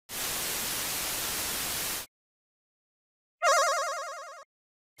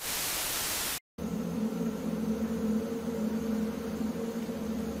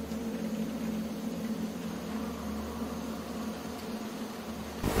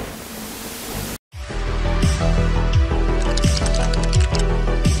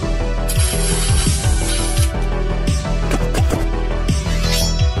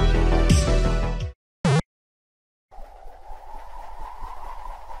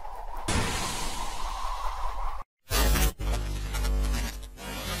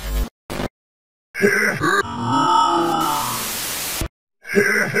Hey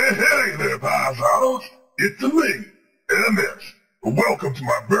there, paisanos. It's me, MS. Welcome to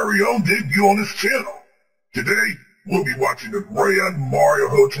my very own debut on this channel. Today, we'll be watching the Grand Mario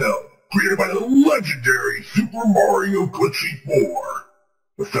Hotel, created by the legendary Super Mario Glitchy 4.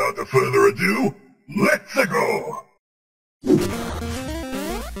 Without further ado, let's go!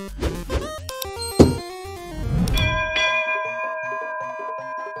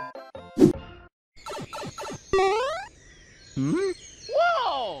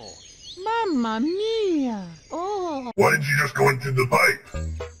 Whoa! Mamma mia! Oh! Why didn't you just go into the pipe?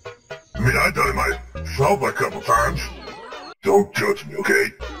 I mean, I've done it myself a couple times. Don't judge me,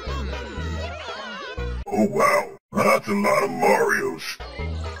 okay? Oh wow, that's a lot of Marios.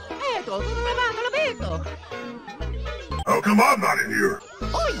 How come I'm not in here?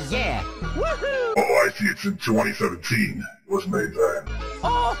 Oh yeah! Woohoo! Oh, I see, it's in 2017. It was made then.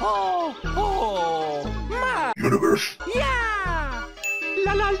 Oh! Oh! Ma! Universe. Yeah!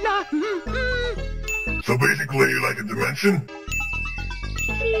 La la la! So basically, like a dimension?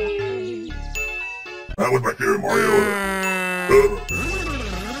 That was my favorite Mario.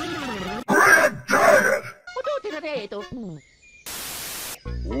 Granddad!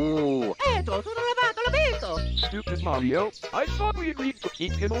 Ooh! Eto, sono lavato l'abito! Stupid Mario, I thought we agreed to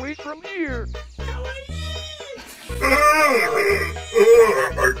keep him away from here.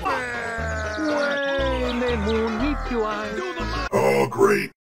 Oh,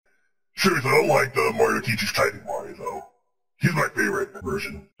 great. Seriously, I don't like the Mario teaches typing Mario, though. He's my favorite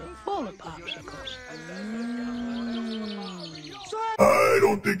version. Full of popsicles. I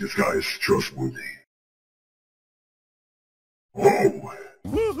don't think this guy is trustworthy. Oh,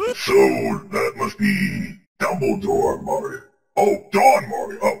 so that must be Dumbledore Mario. Oh, Dawn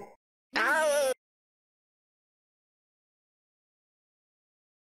Mario. Oh.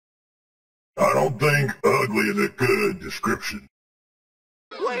 I don't think ugly is a good description.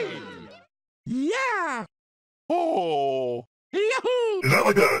 Wait! Yeah! Oh! Yahoo! Is that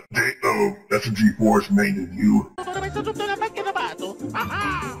like a SMG4's main debut?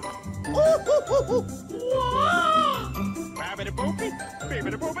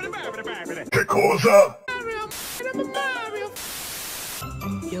 Que cosa?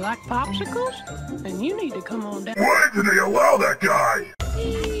 You like popsicles? Then you need to come on down. Why did they allow that guy?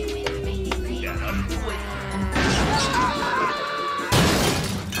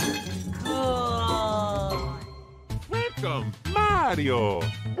 Welcome, Mario!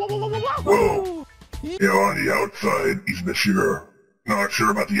 Whoa. You know, on the outside, he's mature. Not sure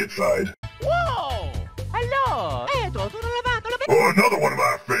about the inside. Whoa! Hello! Eto, sono lavato l'abito! Oh, another one of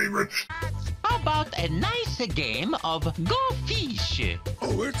my favorites. How about a nice game of Go Fish?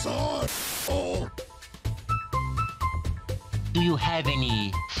 Oh, it's on. Oh. Do you have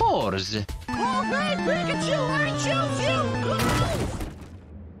any fours? All right, Pikachu, I choose you!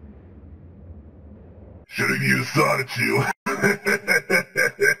 Should've used Sonic 2.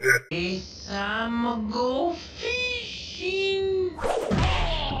 I'm go fishing.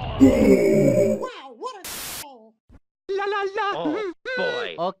 Wow, what a La la la! Oh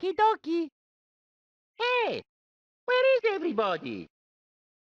boy. Okie dokie. Hey, where is everybody?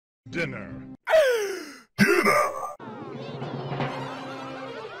 Dinner. Dinner.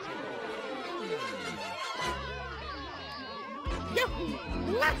 Yahoo!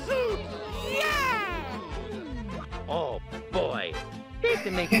 Lasso! Yeah! Oh boy. This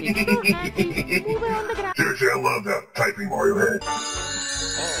makes me so happy. Move on the ground. Seriously, I love that typing Mario head.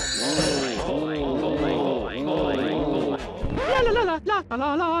 Boy. La la la la la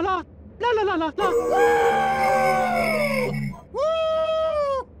la la la la la la la la. Woo!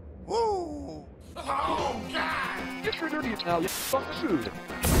 Woo! Oh, God! Get your dirty Italian fuck food.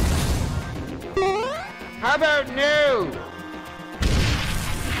 How about no?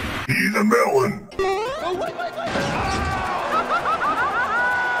 He's a melon. Oh, wait!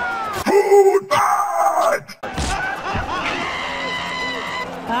 Food fight!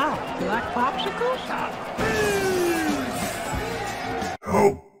 Ah, you like popsicles?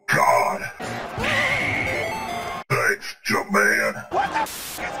 Oh, God. Thanks, Jumpman. What the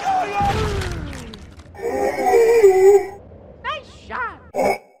f is going on? Oh. Nice shot!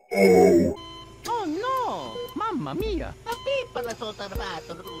 Uh-oh. Oh no! Mamma mia!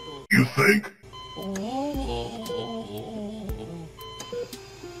 You think?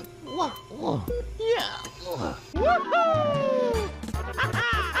 Yeah! Woohoo!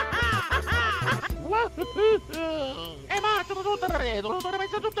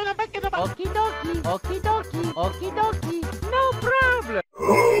 Okie dokie. No problem.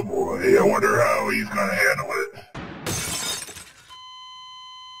 Oh boy, I wonder how he's gonna handle it.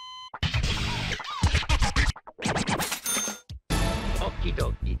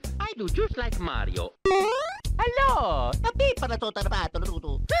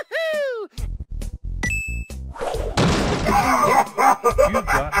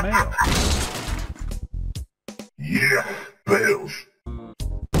 fail. Yeah, fails.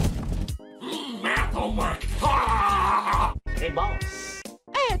 Hey, boss.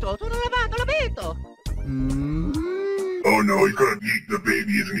 Eto, tu non lavato l'abito. Oh no, he's gonna eat the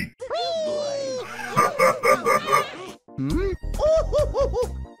baby, isn't he?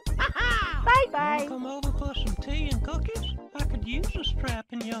 Bye-bye. Come over for some tea and cookies? I could use a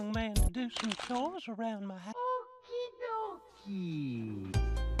strapping young man to do some chores around my house. Okie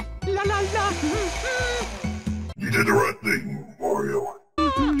La la la. You did the right thing, Mario.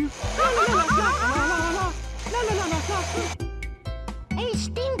 Hey,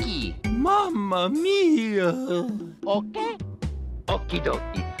 Stinky. Mamma mia! Okay? Okie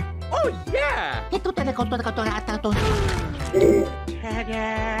dokie. Oh yeah! E tutte le cotture catturate. Oh,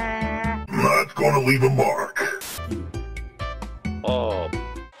 that's gonna leave a mark. Oh.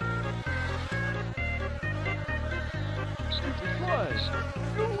 Stupid flies.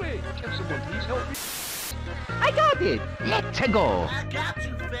 No way. Can someone please help me? I got it. Let's go. I got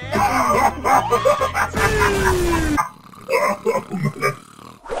you, fam.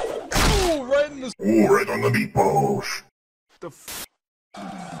 Oh, right in the... Oh, right on the meatballs. The f...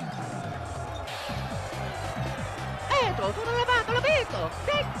 Eto, tu non lavato l'abito.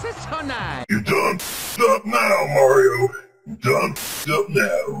 That's so nice. You done up now, Mario. You done up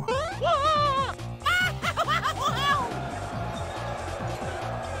now.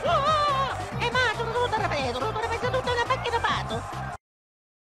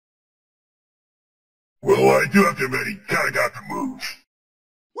 Well, I do have to admit, he kinda got the moves.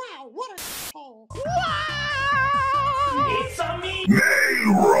 Wow, what a asshole. It's a me.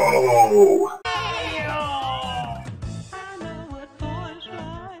 Mayro! I know what boys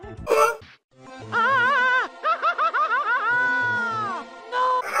like.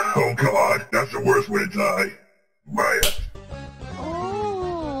 Oh god, that's the worst way to die. Maya.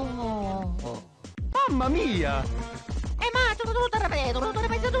 Mamma mia! Ma tutto rapido, non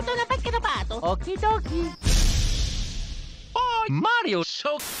dovrebbe essere tutto una pecca da pato. Okie dokie. Oh, Mario,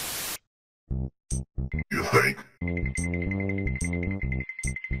 so... You think?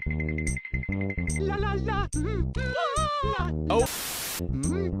 La la la. Oh!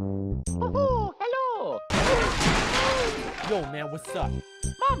 Oh, hello. Yo, man, what's up?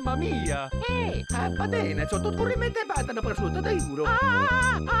 Mamma mia! Hey. Patena, c'ho tutto rimesso e battere prosciutto, dai giuro!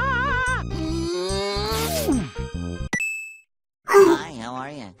 Hi, how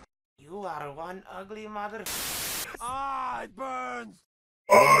are you? You are one ugly mother. Ah, it burns!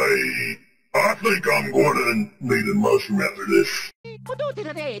 I think I'm gonna need a mushroom after this. Tutti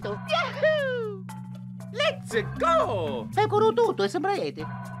da redo. Yahoo! Let's go! Fai tutto e sembrate.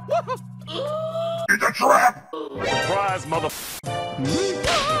 It's a trap! Surprise, mother...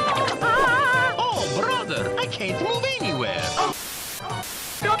 Oh, brother, I can't move anywhere.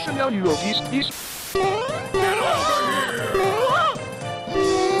 Gotcha now, you Loki's. Get over here!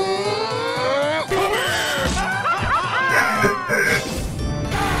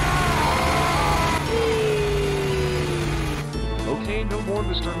 Okay, no more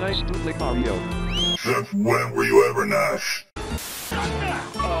Mr. Nice Bootleg Mario. Since when were you ever nice?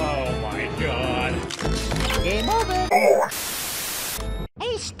 Oh my god! Game over. Oh,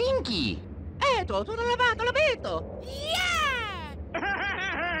 Hey, Stinky. Eto, tu non lavato l'abito. Yeah!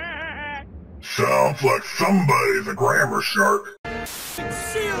 sounds like somebody's a grammar shark.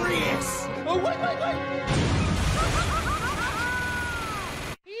 Serious! Oh, wait!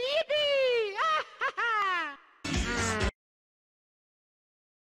 Yippee!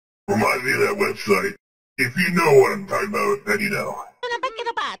 Remind me of that website. If you know what I'm talking about, then you know. Una pecca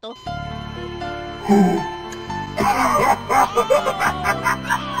da pato.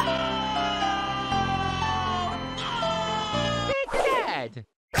 Take that!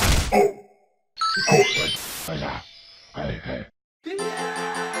 Oh, of course.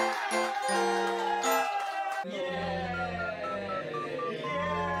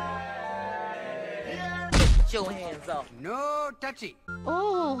 Get your hands off. No touchy!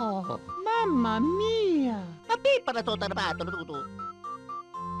 Oh, Mamma mia. la pippa da tutto armato, tutto.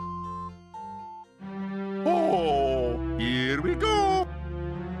 Oh, here we go!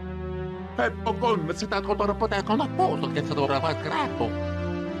 Ecco come si sta con la foto che si dovrà creato.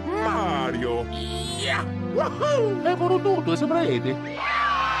 Mario! Yeah! Woohoo! È voluto, sembrate.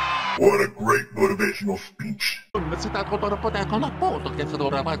 What a great motivational speech. Come si sta con la foto che si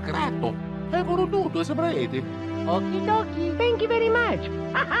dovrà creato. È voluto, sembrate. Okie dokie. Thank you very much.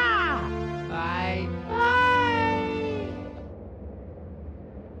 Bye!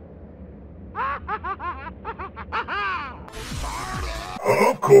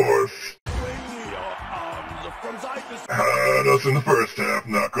 Of course. Swing your arms Had us in the first half,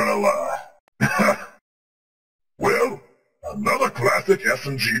 not gonna lie. Well, another classic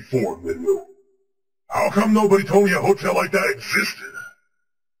SMG4 video. How come nobody told me a hotel like that existed?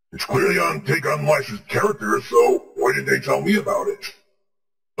 It's clearly on take unlicensed characters, so why didn't they tell me about it?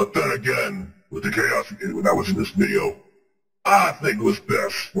 But then again, with the chaos when I was in this video, I think it was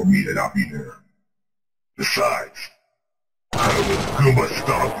best for me to not be there. Besides, I will Goomba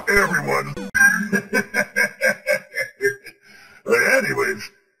stomp everyone. Anyways,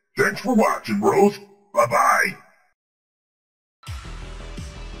 thanks for watching, bros. Bye-bye.